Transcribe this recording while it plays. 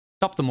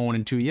Top of the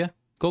morning to you.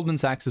 Goldman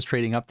Sachs is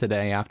trading up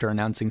today after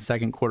announcing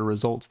second quarter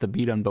results that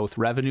beat on both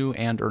revenue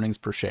and earnings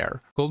per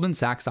share. Goldman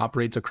Sachs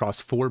operates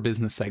across four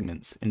business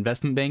segments: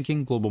 investment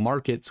banking, global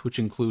markets, which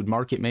include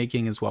market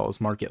making as well as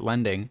market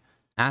lending,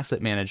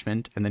 asset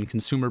management, and then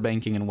consumer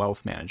banking and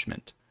wealth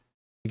management.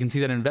 You can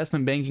see that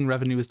investment banking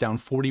revenue is down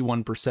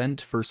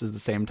 41% versus the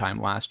same time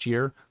last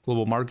year.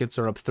 Global markets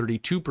are up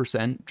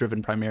 32%,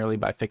 driven primarily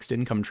by fixed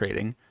income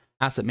trading.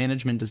 Asset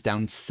management is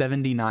down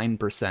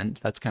 79%.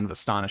 That's kind of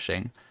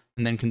astonishing.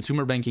 And then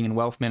consumer banking and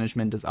wealth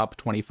management is up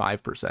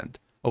 25%.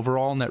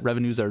 Overall, net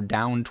revenues are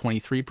down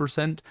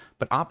 23%,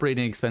 but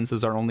operating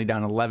expenses are only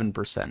down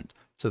 11%.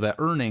 So that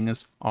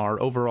earnings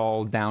are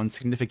overall down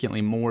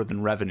significantly more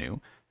than revenue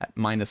at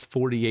minus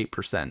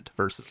 48%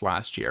 versus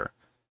last year.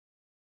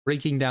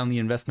 Breaking down the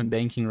investment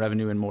banking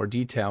revenue in more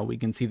detail, we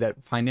can see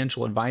that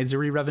financial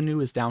advisory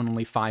revenue is down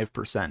only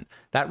 5%.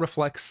 That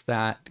reflects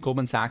that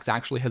Goldman Sachs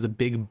actually has a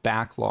big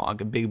backlog,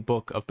 a big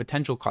book of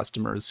potential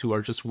customers who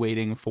are just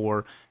waiting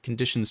for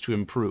conditions to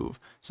improve.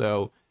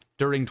 So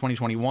during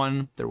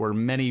 2021, there were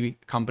many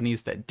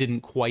companies that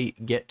didn't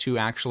quite get to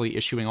actually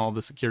issuing all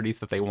the securities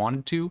that they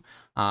wanted to.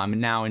 And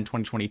now in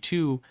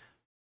 2022,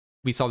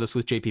 we saw this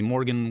with JP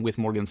Morgan, with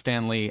Morgan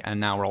Stanley,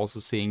 and now we're also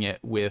seeing it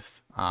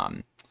with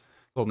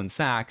Goldman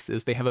Sachs.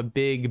 Is they have a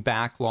big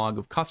backlog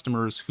of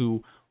customers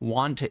who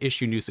want to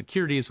issue new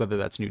securities, whether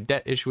that's new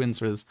debt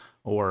issuances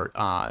or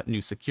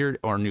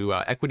new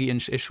equity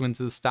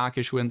issuances, stock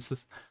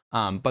issuances,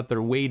 but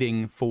they're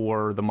waiting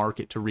for the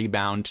market to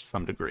rebound to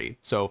some degree.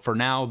 So for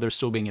now, they're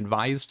still being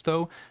advised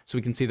though, so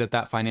we can see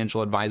that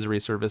financial advisory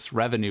service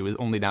revenue is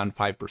only down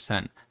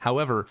 5%.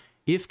 However,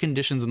 if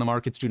conditions in the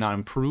markets do not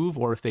improve,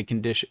 or if they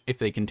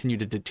continue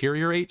to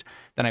deteriorate,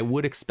 then I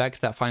would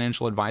expect that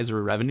financial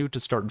advisory revenue to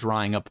start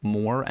drying up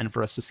more and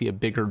for us to see a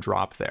bigger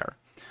drop there.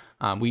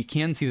 We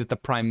can see that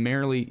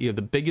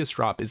the biggest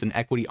drop is in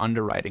equity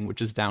underwriting,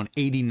 which is down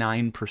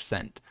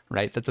 89%,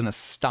 right? That's an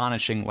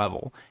astonishing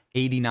level,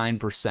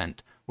 89%.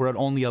 We're at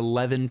only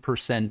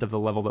 11% of the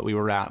level that we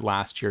were at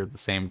last year at the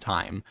same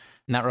time.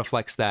 And that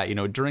reflects that,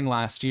 during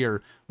last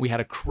year, we had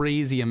a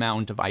crazy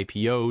amount of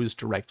IPOs,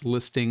 direct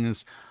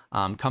listings,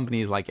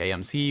 companies like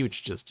AMC,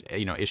 which just,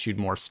 issued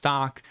more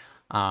stock.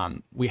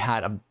 We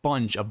had a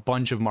bunch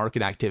of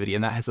market activity,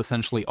 and that has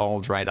essentially all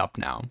dried up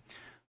now.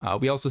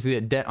 We also see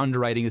that debt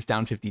underwriting is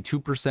down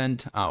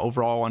 52%.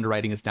 Overall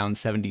underwriting is down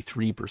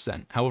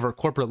 73%. However,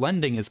 corporate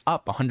lending is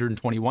up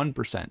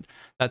 121%.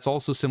 That's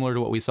also similar to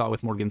what we saw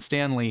with Morgan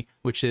Stanley,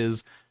 which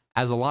is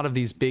as a lot of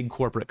these big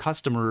corporate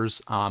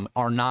customers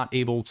are not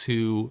able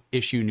to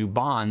issue new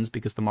bonds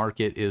because the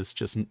market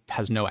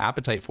has no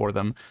appetite for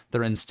them,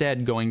 they're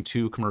instead going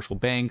to commercial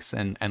banks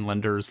and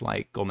lenders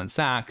like Goldman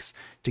Sachs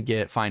to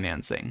get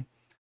financing.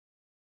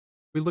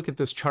 We look at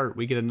this chart,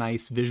 we get a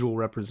nice visual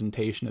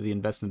representation of the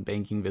investment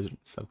banking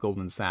business of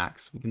Goldman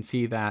Sachs. We can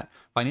see that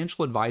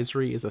financial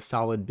advisory is a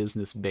solid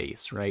business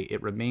base, right?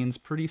 It remains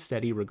pretty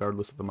steady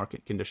regardless of the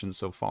market conditions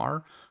so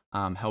far.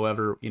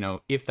 However,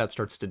 if that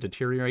starts to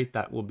deteriorate,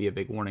 that will be a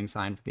big warning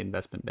sign for the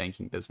investment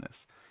banking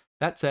business.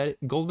 That said,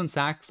 Goldman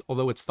Sachs,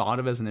 although it's thought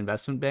of as an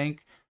investment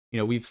bank,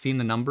 we've seen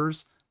the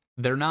numbers.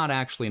 They're not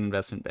actually an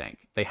investment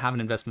bank. They have an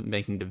investment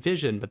banking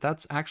division, but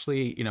that's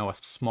actually, a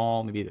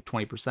small, maybe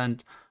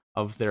 20%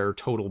 of their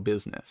total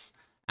business.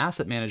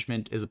 Asset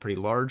management is a pretty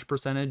large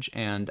percentage,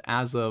 and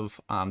as of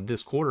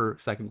this quarter,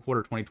 second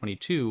quarter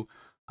 2022,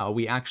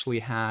 we actually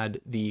had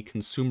the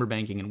consumer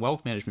banking and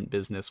wealth management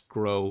business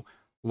grow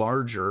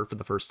larger for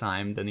the first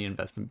time than the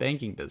investment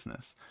banking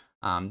business.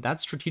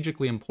 That's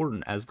strategically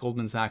important as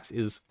Goldman Sachs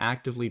is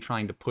actively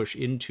trying to push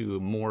into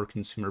more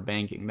consumer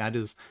banking. That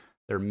is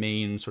their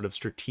main sort of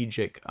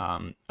strategic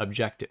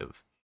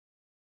objective.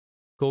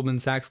 Goldman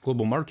Sachs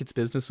Global Markets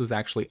business was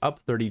actually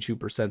up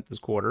 32% this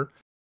quarter.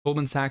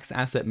 Goldman Sachs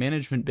Asset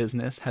Management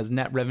business has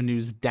net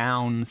revenues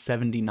down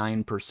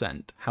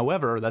 79%.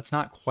 However, that's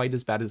not quite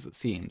as bad as it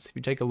seems. If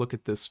you take a look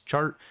at this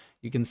chart,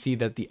 you can see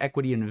that the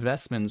equity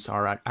investments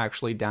are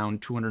actually down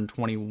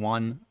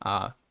 221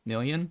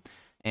 million,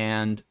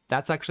 and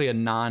that's actually a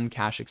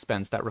non-cash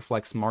expense that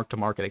reflects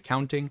mark-to-market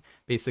accounting,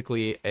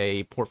 basically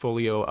a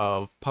portfolio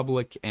of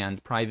public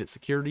and private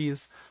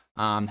securities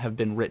have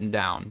been written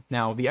down.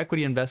 Now, the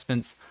equity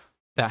investments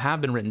that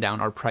have been written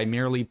down are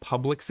primarily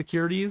public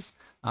securities.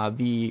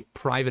 The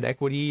private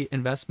equity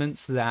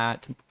investments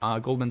that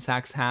Goldman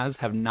Sachs has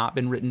have not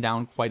been written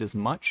down quite as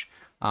much.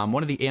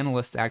 One of the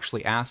analysts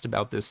actually asked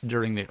about this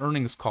during the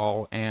earnings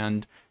call,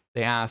 and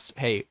they asked,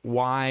 hey,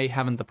 why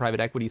haven't the private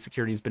equity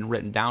securities been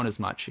written down as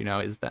much?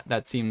 Is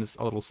that seems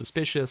a little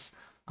suspicious.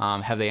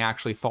 Have they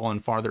actually fallen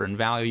farther in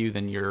value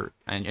than you're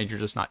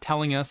just not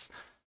telling us?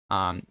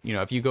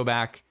 If you go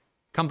back,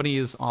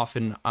 companies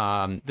often,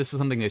 this is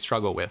something they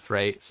struggle with,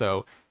 right?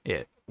 So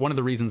one of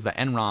the reasons that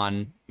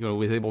Enron,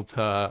 was able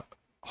to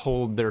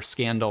hold their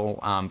scandal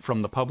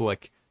from the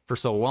public for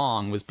so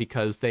long was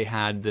because they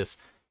had this,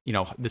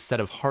 this set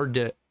of hard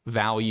to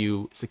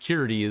value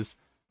securities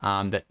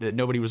that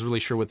nobody was really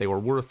sure what they were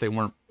worth. They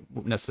weren't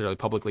necessarily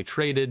publicly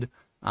traded.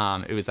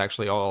 It was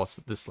actually all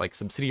this like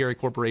subsidiary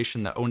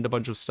corporation that owned a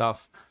bunch of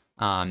stuff.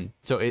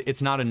 So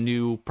it's not a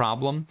new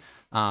problem.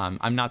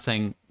 I'm not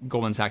saying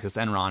Goldman Sachs is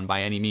Enron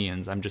by any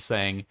means. I'm just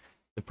saying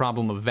the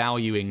problem of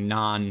valuing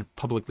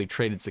non-publicly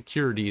traded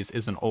securities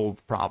is an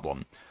old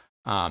problem.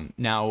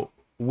 Now,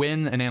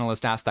 when an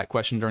analyst asked that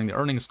question during the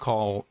earnings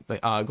call, the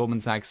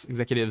Goldman Sachs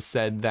executives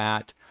said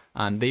that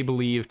they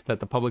believed that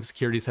the public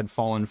securities had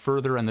fallen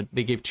further, and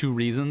they gave two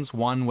reasons.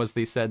 One was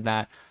they said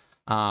that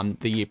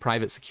the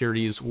private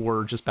securities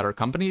were just better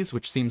companies,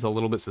 which seems a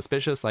little bit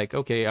suspicious. Like,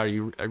 okay, are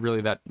you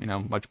really that,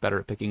 much better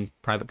at picking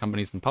private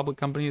companies than public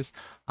companies?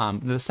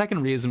 The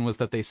second reason was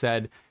that they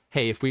said,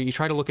 hey, if we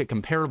try to look at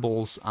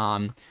comparables,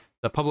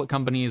 the public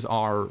companies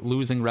are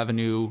losing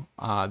revenue,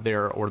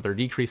 they're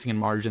decreasing in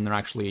margin. They're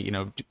actually,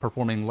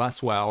 performing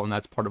less well, and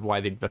that's part of why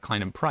they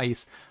decline in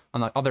price. On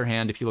the other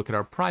hand, if you look at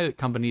our private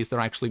companies, they're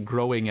actually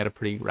growing at a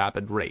pretty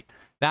rapid rate.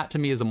 That to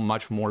me is a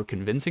much more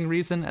convincing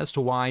reason as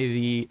to why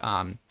the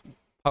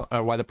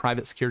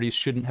private securities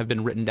shouldn't have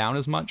been written down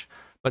as much.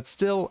 But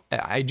still,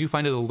 I do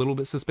find it a little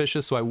bit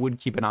suspicious, so I would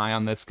keep an eye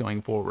on this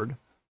going forward.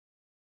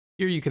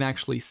 Here you can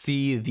actually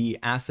see the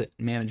asset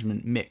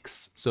management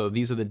mix. So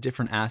these are the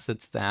different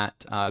assets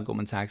that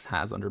Goldman Sachs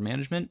has under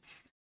management.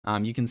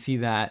 You can see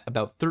that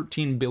about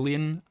 13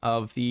 billion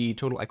of the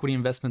total equity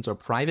investments are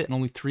private and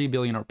only 3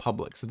 billion are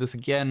public. So this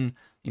again,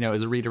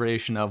 is a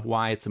reiteration of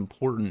why it's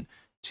important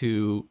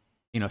to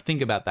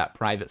think about that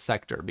private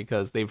sector,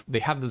 because they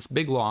have this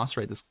big loss,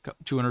 right? This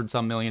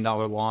 $200-some million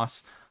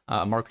loss,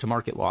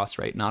 mark-to-market loss,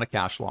 right? Not a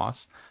cash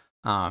loss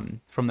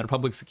from their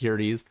public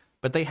securities.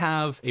 But they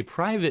have a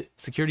private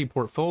security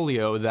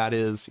portfolio that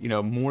is,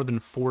 more than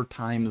 4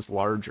 times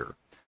larger.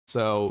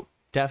 So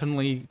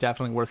definitely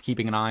worth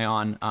keeping an eye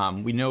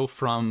on. We know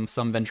from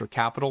some venture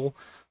capital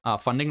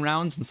funding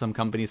rounds and some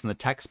companies in the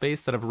tech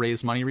space that have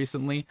raised money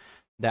recently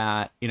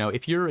that,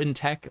 if you're in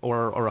tech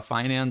or a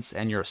finance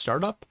and you're a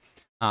startup,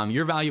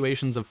 your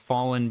valuations have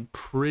fallen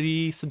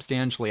pretty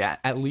substantially,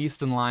 at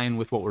least in line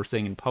with what we're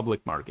seeing in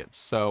public markets.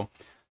 So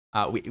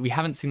we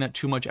haven't seen that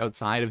too much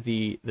outside of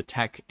the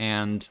tech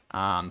and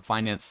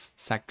finance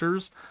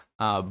sectors,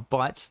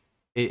 but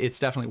it's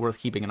definitely worth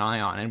keeping an eye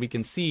on. And we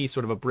can see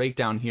sort of a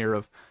breakdown here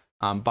of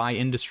by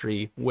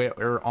industry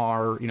where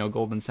are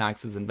Goldman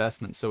Sachs's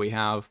investments. So we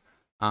have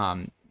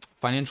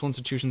financial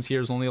institutions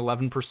here is only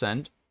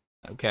 11%.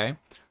 Okay,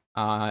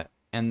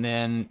 and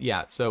then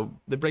so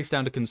it breaks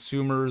down to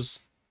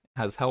consumers,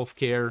 has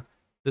healthcare.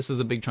 This is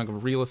a big chunk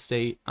of real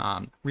estate.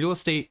 Real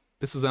estate.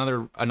 This is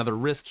another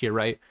risk here,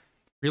 right?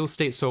 Real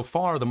estate, so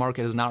far, the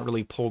market has not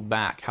really pulled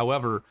back.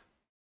 However,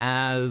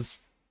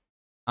 as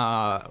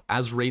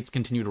rates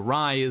continue to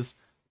rise,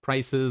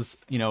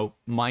 prices,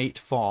 might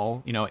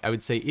fall. I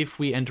would say if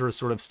we enter a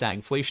sort of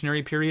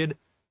stagflationary period,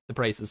 the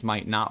prices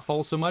might not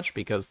fall so much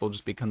because they'll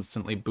just be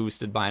constantly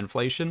boosted by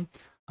inflation.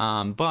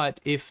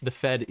 But if the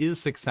Fed is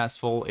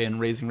successful in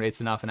raising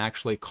rates enough and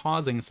actually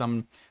causing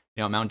some,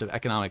 amount of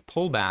economic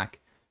pullback,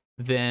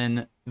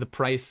 then the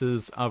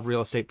prices of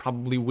real estate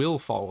probably will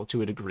fall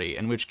to a degree,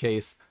 in which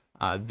case,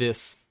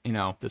 this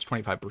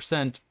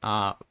 25%,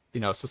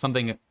 so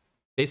something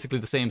basically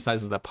the same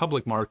size as the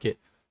public market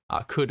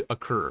could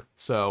occur.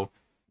 So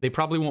they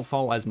probably won't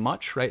fall as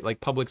much, right? Like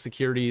public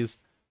securities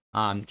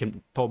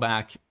can pull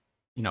back.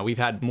 We've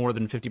had more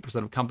than 50%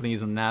 of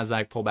companies in the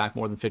NASDAQ pull back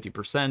more than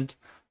 50%.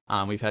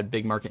 We've had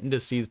big market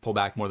indices pull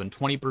back more than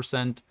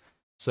 20%.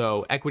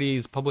 So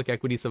public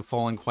equities have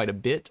fallen quite a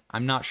bit.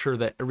 I'm not sure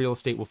that real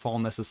estate will fall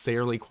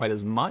necessarily quite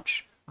as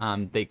much.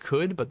 They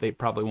could, but they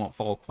probably won't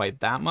fall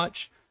quite that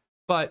much.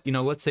 But,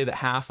 let's say that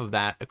half of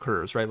that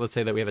occurs, right? Let's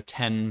say that we have a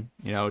 12%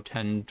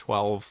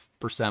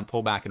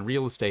 pullback in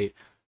real estate.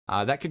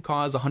 That could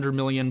cause $100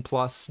 million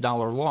plus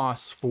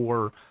loss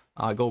for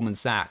Goldman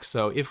Sachs.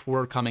 So if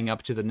we're coming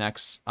up to the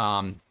next,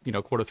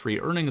 Q3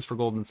 earnings for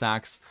Goldman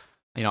Sachs,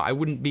 I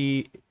would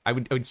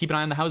keep an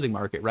eye on the housing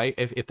market, right?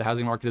 If the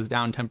housing market is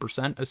down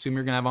 10%, assume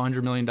you're going to have a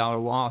 $100 million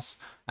loss,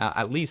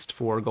 at least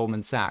for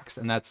Goldman Sachs.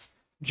 And that's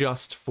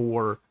just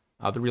for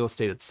the real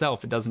estate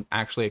itself. It doesn't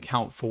actually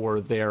account for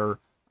their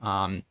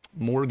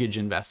mortgage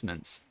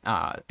investments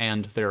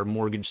and their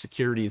mortgage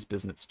securities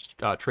business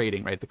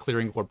trading, right? The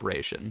clearing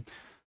corporation,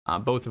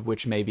 both of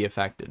which may be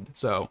affected.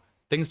 So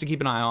things to keep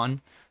an eye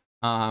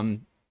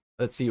on.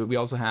 Let's see, we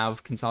also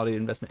have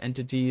consolidated investment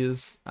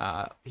entities.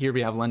 Here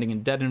we have lending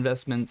and debt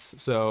investments.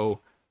 So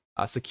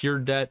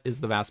secured debt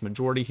is the vast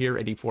majority here,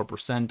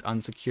 84%,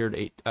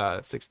 unsecured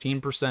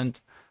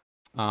 16%.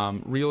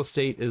 Real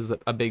estate is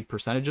a big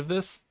percentage of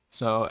this.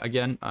 So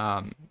again,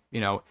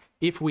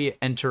 if we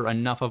enter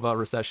enough of a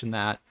recession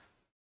that,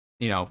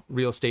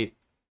 real estate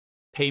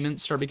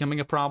payments start becoming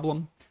a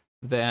problem,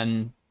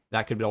 then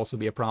that could also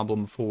be a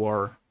problem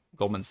for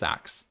Goldman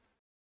Sachs.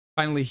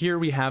 Finally, here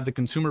we have the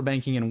consumer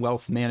banking and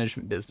wealth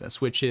management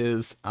business, which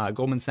is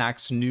Goldman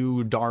Sachs'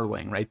 new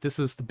darling, right? This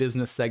is the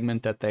business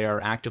segment that they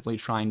are actively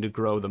trying to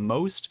grow the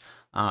most.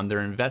 They're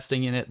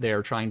investing in it.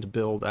 They're trying to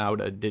build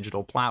out a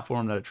digital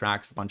platform that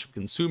attracts a bunch of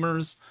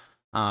consumers.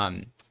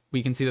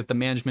 We can see that the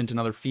management and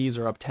other fees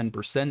are up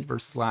 10%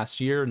 versus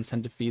last year.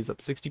 Incentive fees up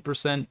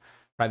 60%.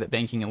 Private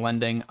banking and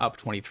lending up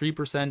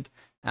 23%.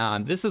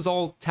 This is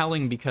all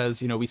telling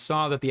because, we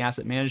saw that the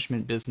asset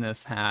management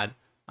business had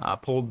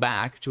pulled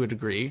back to a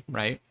degree,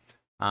 right?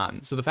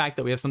 So the fact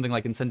that we have something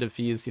like incentive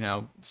fees,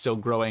 still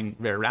growing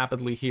very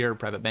rapidly here,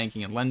 private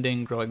banking and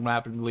lending growing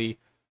rapidly,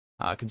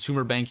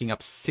 consumer banking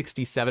up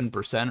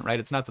 67%, right?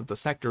 It's not that the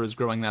sector is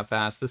growing that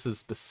fast. This is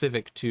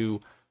specific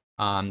to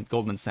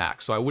Goldman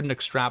Sachs. So I wouldn't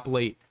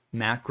extrapolate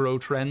macro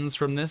trends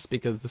from this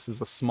because this is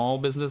a small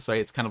business,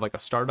 right? It's kind of like a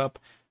startup.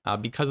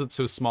 Because it's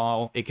so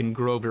small, it can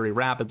grow very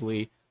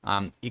rapidly.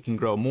 It can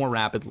grow more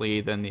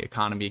rapidly than the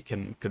economy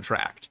can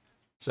contract.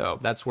 So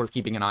that's worth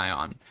keeping an eye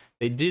on.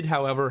 They did,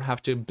 however,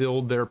 have to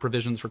build their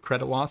provisions for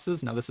credit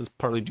losses. Now, this is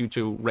partly due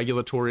to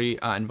regulatory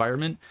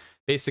environment.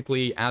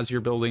 Basically, as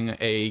you're building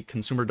a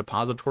consumer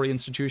depository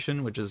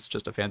institution, which is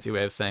just a fancy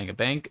way of saying a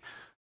bank,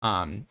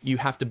 you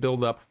have to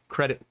build up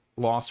credit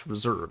loss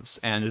reserves.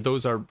 And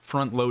those are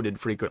front-loaded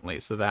frequently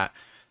so that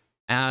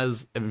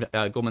as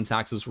Goldman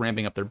Sachs is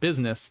ramping up their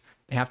business,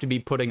 they have to be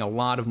putting a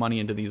lot of money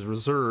into these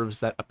reserves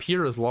that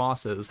appear as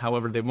losses.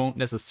 However, they won't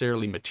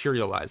necessarily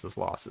materialize as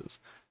losses.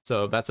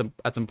 So that's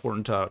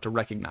important to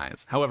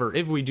recognize. However,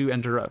 if we do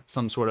enter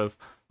some sort of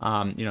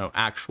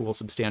actual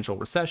substantial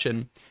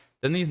recession,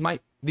 then these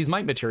might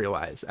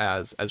materialize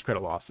as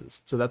credit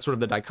losses. So that's sort of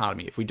the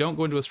dichotomy. If we don't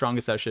go into a strong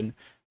recession,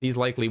 these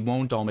likely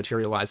won't all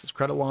materialize as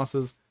credit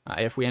losses.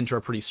 If we enter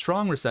a pretty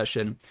strong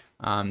recession,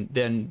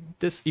 then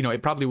this,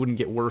 it probably wouldn't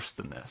get worse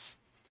than this,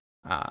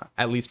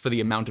 at least for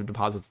the amount of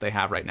deposits they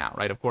have right now,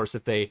 right? Of course,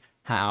 if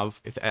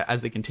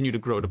as they continue to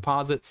grow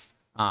deposits,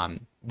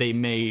 they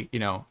may,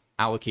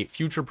 allocate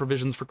future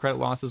provisions for credit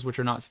losses, which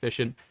are not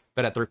sufficient.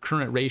 But at their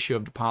current ratio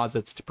of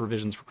deposits to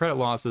provisions for credit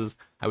losses,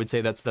 I would say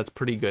that's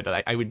pretty good.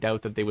 I would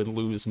doubt that they would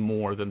lose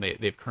more than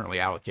they've currently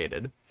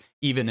allocated,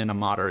 even in a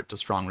moderate to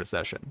strong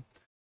recession.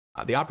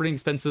 The operating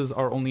expenses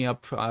are only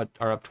up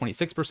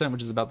 26%,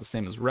 which is about the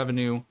same as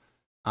revenue.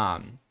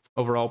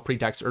 Overall,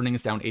 pre-tax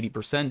earnings down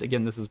 80%.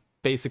 Again, this is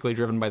basically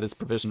driven by this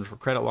provision for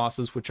credit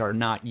losses, which are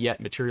not yet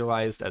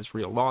materialized as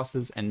real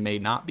losses and may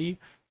not be.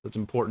 So it's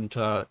important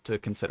to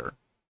consider.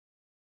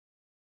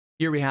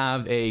 Here we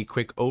have a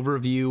quick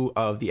overview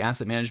of the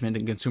asset management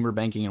and consumer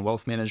banking and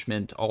wealth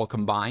management all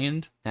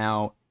combined.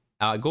 Now,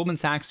 Goldman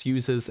Sachs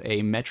uses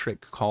a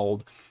metric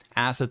called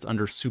assets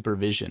under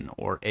supervision,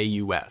 or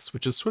AUS,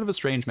 which is sort of a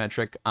strange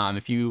metric.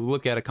 If you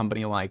look at a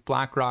company like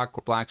BlackRock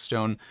or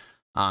Blackstone,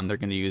 they're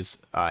going to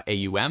use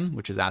AUM,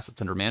 which is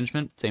assets under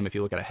management. Same if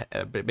you look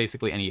at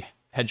basically any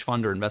hedge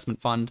fund or investment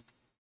fund.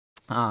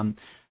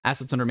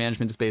 Assets under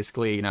management is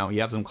basically,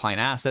 you have some client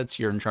assets,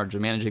 you're in charge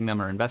of managing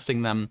them or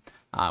investing them.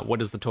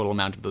 What is the total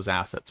amount of those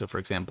assets? So for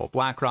example,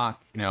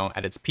 BlackRock,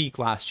 at its peak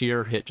last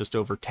year, hit just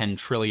over $10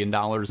 trillion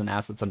in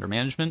assets under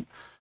management.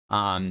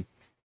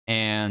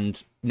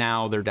 And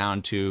now they're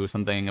down to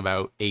something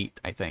about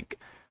 8, I think.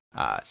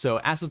 So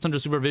assets under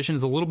supervision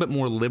is a little bit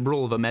more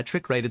liberal of a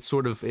metric, right? It's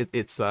sort of,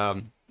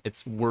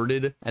 it's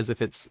worded as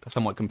if it's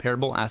somewhat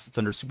comparable, assets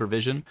under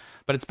supervision,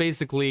 but it's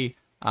basically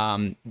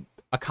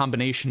a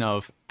combination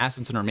of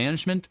assets under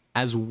management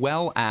as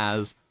well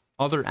as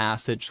other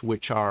assets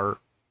which are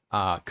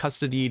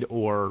custodied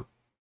or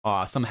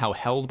somehow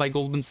held by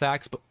Goldman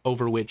Sachs, but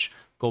over which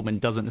Goldman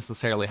doesn't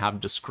necessarily have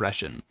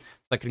discretion.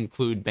 So that could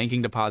include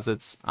banking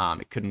deposits.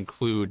 It could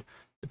include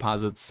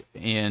deposits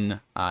in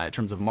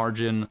terms of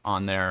margin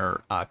on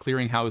their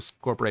clearinghouse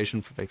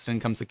corporation for fixed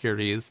income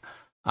securities.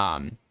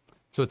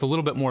 So it's a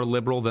little bit more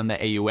liberal than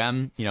the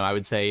AUM. I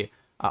would say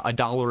a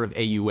dollar of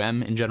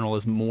AUM in general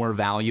is more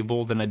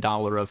valuable than a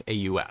dollar of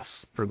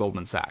AUS for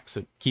Goldman Sachs.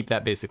 So keep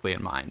that basically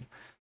in mind.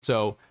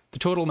 So the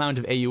total amount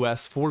of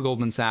AUS for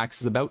Goldman Sachs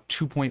is about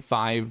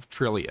 2.5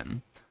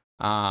 trillion,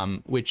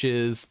 which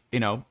is,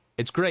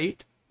 it's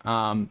great.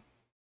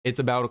 It's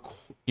about,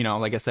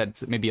 like I said,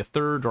 it's maybe a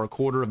third or a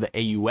quarter of the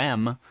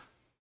AUM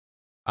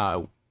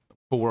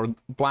for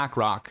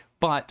BlackRock,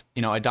 but,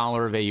 a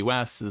dollar of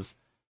AUS is,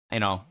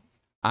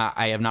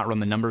 I have not run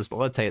the numbers, but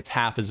let's say it's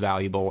half as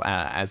valuable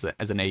as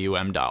an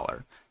AUM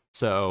dollar.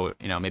 So,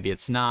 maybe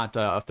it's not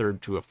a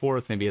third to a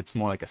fourth, maybe it's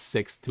more like a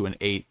sixth to an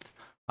eighth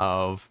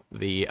of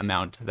the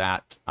amount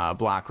that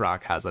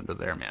BlackRock has under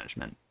their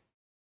management.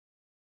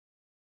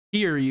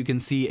 Here you can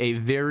see a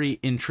very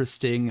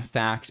interesting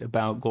fact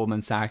about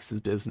Goldman Sachs's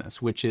business,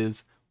 which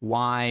is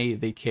why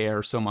they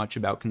care so much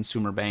about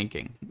consumer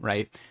banking,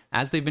 right?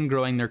 As they've been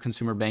growing their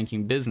consumer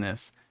banking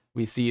business,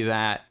 we see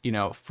that,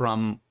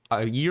 from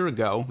a year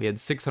ago, we had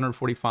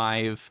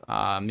 645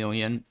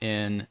 million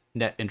in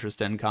net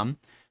interest income.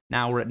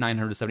 Now we're at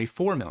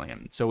 974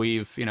 million. So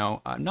we've,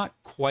 not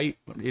quite,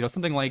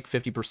 something like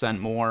 50%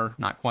 more,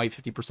 not quite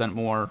 50%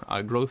 more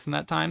growth in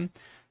that time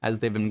as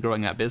they've been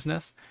growing that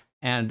business.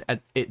 And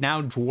it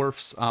now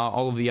dwarfs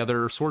all of the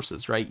other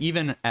sources, right?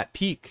 Even at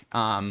peak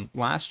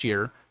last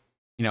year,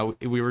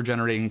 we were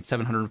generating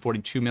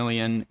 742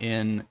 million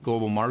in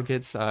global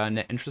markets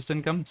net interest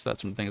income. So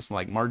that's from things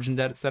like margin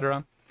debt, et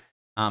cetera.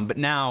 But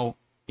now,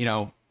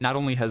 not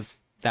only has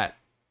that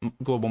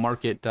global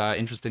market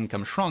interest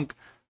income shrunk,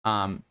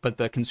 but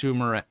the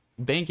consumer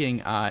banking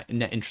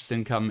net interest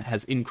income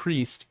has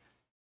increased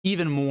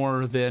even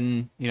more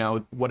than,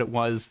 what it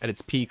was at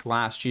its peak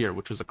last year,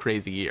 which was a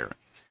crazy year.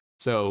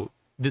 So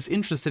this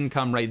interest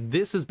income, right,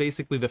 this is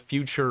basically the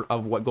future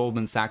of what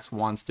Goldman Sachs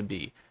wants to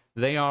be.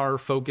 They are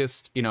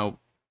focused,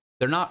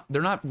 they're not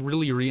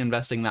really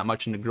reinvesting that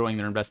much into growing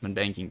their investment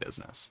banking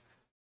business.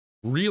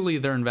 Really,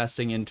 they're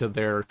investing into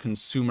their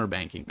consumer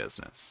banking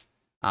business.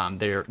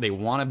 They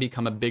want to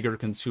become a bigger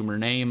consumer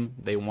name.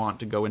 They want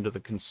to go into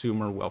the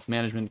consumer wealth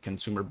management,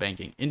 consumer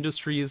banking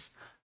industries.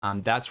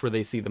 That's where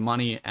they see the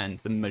money, and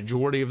the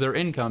majority of their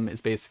income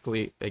is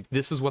basically like,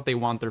 this is what they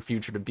want their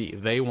future to be.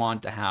 They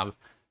want to have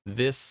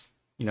this,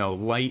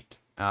 light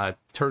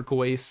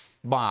turquoise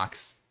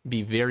box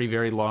be very,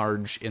 very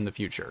large in the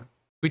future.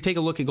 If we take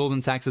a look at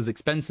Goldman Sachs's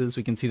expenses,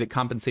 we can see that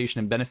compensation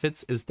and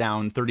benefits is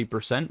down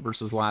 30%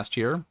 versus last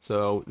year.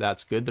 So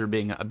that's good. They're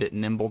being a bit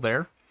nimble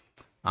there.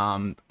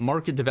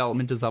 Market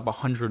development is up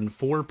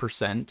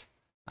 104%.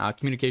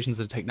 Communications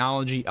and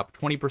technology up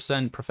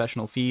 20%.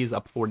 Professional fees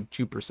up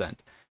 42%.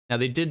 Now,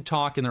 they did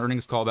talk in the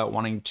earnings call about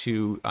wanting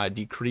to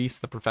decrease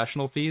the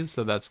professional fees,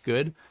 so that's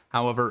good.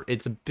 However,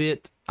 it's a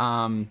bit,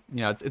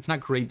 it's not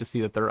great to see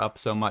that they're up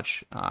so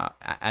much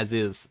as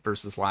is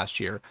versus last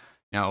year.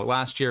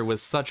 Last year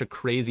was such a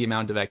crazy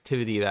amount of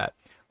activity that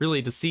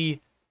really to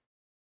see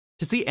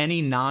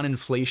any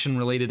non-inflation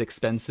related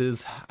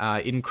expenses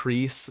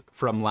increase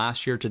from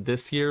last year to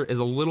this year is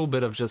a little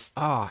bit of just,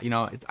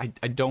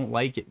 I don't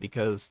like it,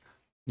 because,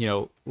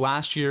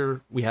 last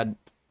year we had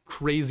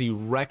crazy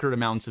record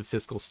amounts of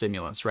fiscal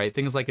stimulus, right?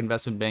 Things like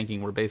investment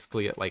banking were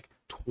basically at like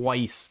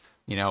twice,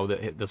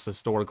 this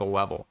historical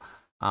level.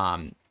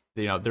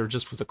 There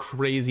just was a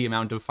crazy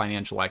amount of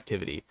financial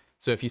activity.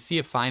 So if you see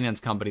a finance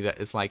company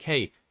that is like,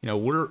 hey,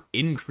 we're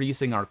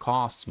increasing our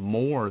costs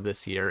more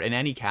this year in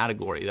any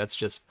category, that's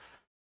just,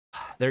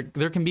 there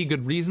can be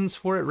good reasons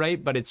for it,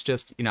 right? But it's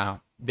just, I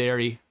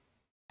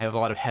have a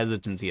lot of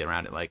hesitancy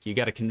around it. Like, you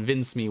got to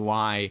convince me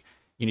why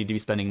you need to be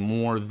spending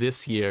more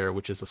this year,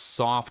 which is a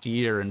soft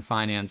year in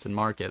finance and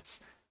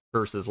markets,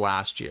 versus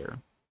last year.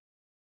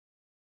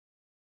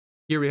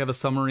 Here we have a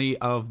summary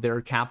of their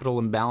capital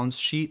and balance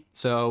sheet.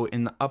 So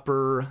in the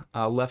upper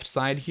left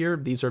side here,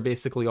 these are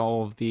basically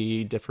all of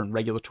the different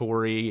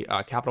regulatory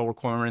capital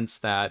requirements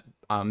that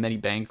many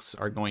banks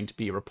are going to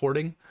be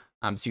reporting.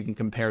 So you can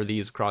compare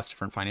these across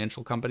different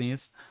financial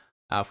companies.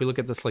 If we look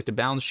at the selected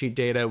balance sheet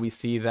data, we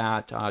see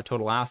that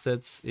total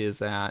assets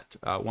is at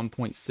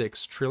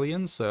 1.6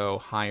 trillion, so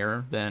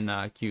higher than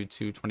Q2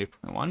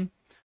 2021.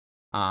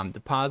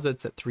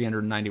 Deposits at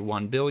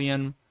 391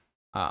 billion.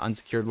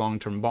 Unsecured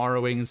long-term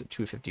borrowings at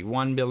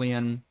 251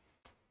 billion.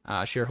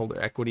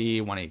 Shareholder equity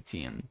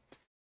 118.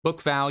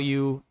 Book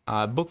value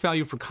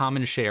for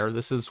common share.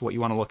 This is what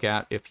you want to look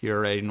at if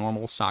you're a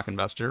normal stock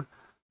investor.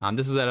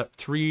 This is at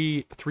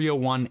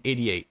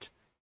 301.88.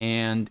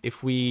 And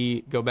if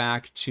we go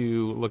back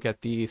to look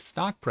at the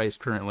stock price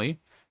currently,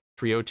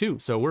 302.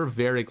 So we're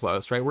very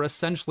close, right? We're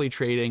essentially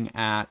trading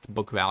at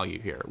book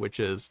value here, which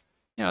is,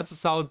 it's a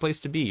solid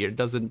place to be. It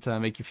doesn't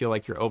make you feel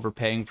like you're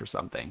overpaying for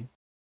something.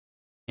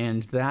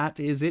 And that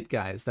is it,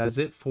 guys. That is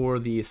it for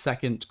the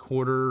second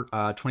quarter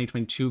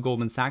 2022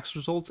 Goldman Sachs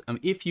results.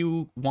 If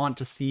you want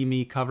to see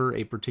me cover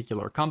a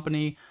particular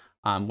company,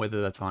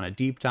 whether that's on a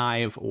deep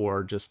dive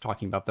or just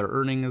talking about their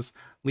earnings,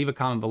 leave a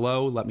comment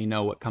below. Let me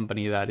know what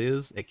company that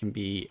is. It can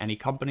be any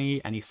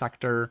company, any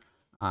sector.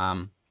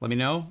 Let me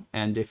know.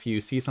 And if you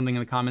see something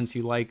in the comments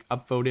you like,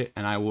 upvote it,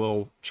 and I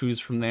will choose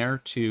from there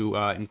to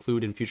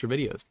include in future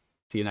videos.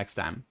 See you next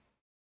time.